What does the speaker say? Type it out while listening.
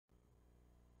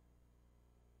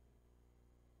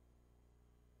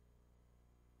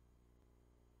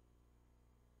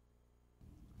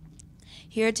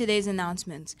Here are today's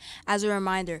announcements. As a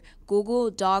reminder, Google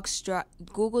Docs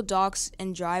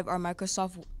and Drive are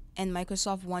Microsoft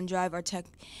OneDrive are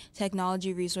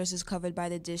technology resources covered by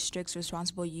the district's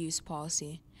responsible use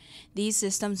policy. These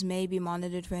systems may be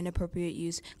monitored for inappropriate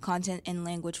use, content, and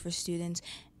language for students,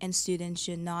 and students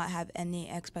should not have any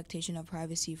expectation of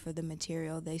privacy for the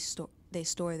material they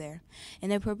store there.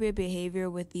 Inappropriate behavior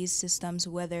with these systems,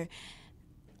 whether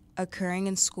occurring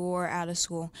in school or out of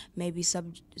school, may be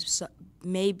subject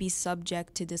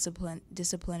to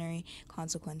disciplinary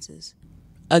consequences.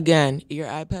 Again, your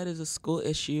iPad is a school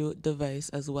issue device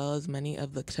as well as many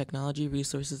of the technology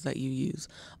resources that you use.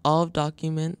 All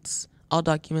documents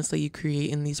that you create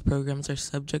in these programs are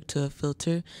subject to a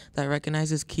filter that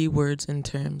recognizes keywords and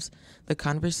terms. The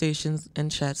conversations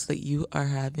and chats that you are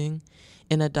having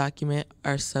in a document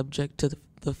are subject to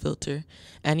the filter.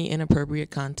 Any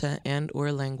inappropriate content and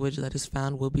or language that is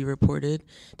found will be reported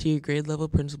to your grade level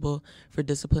principal for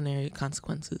disciplinary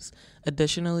consequences.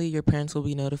 Additionally, your parents will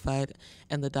be notified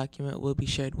and the document will be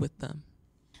shared with them.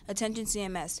 Attention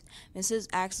CMS. Mrs.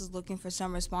 Axe is looking for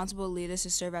some responsible leaders to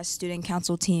serve as student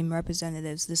council team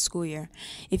representatives this school year.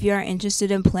 If you are interested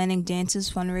in planning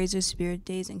dances, fundraisers, spirit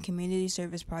days, and community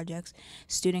service projects,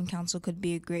 student council could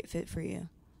be a great fit for you.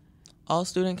 All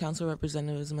student council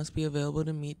representatives must be available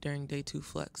to meet during Day 2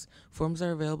 Flex. Forms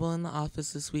are available in the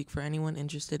office this week for anyone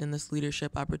interested in this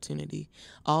leadership opportunity.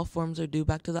 All forms are due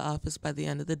back to the office by the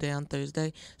end of the day on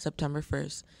Thursday, September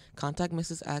 1st. Contact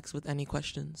Mrs. Axe with any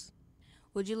questions.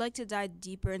 Would you like to dive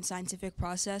deeper in scientific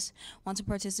process? Want to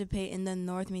participate in the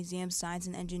North Museum Science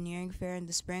and Engineering Fair in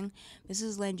the spring?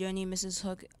 Mrs. Langioni and Mrs.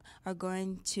 Hook are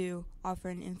going to offer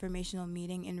an informational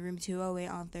meeting in room 208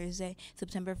 on Thursday,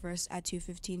 September 1st at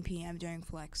 2:15 p.m. during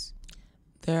Flex.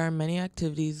 There are many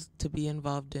activities to be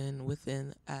involved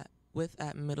in at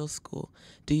middle school.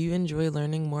 Do you enjoy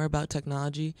learning more about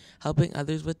technology, helping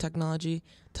others with technology?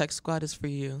 Tech Squad is for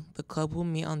you. The club will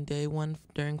meet on day 1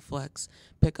 during Flex.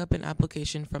 Pick up an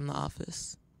application from the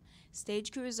office.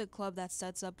 Stage Crew is a club that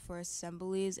sets up for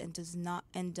assemblies and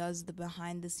does the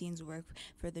behind the scenes work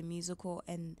for the musical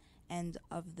and end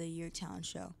of the year talent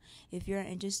show. If you're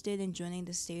interested in joining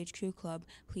the Stage Crew club,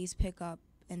 please pick up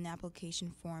an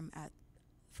application form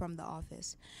from the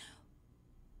office.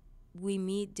 We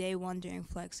meet day 1 during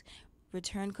Flex.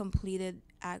 Return completed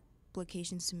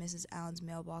applications to Mrs. Allen's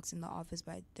mailbox in the office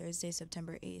by Thursday,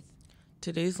 September 8th.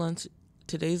 Today's lunch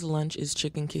is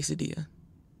chicken quesadilla.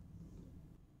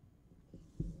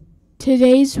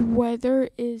 Today's weather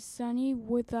is sunny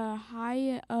with a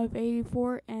high of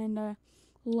 84 and a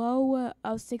low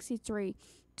of 63.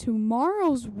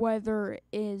 Tomorrow's weather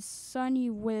is sunny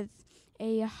with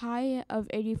a high of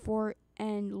 84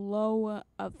 and low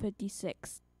of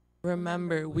 56.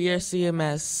 Remember, we are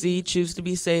CMS. See, choose to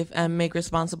be safe and make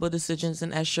responsible decisions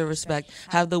and extra respect.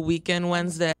 Have the weekend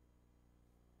Wednesday.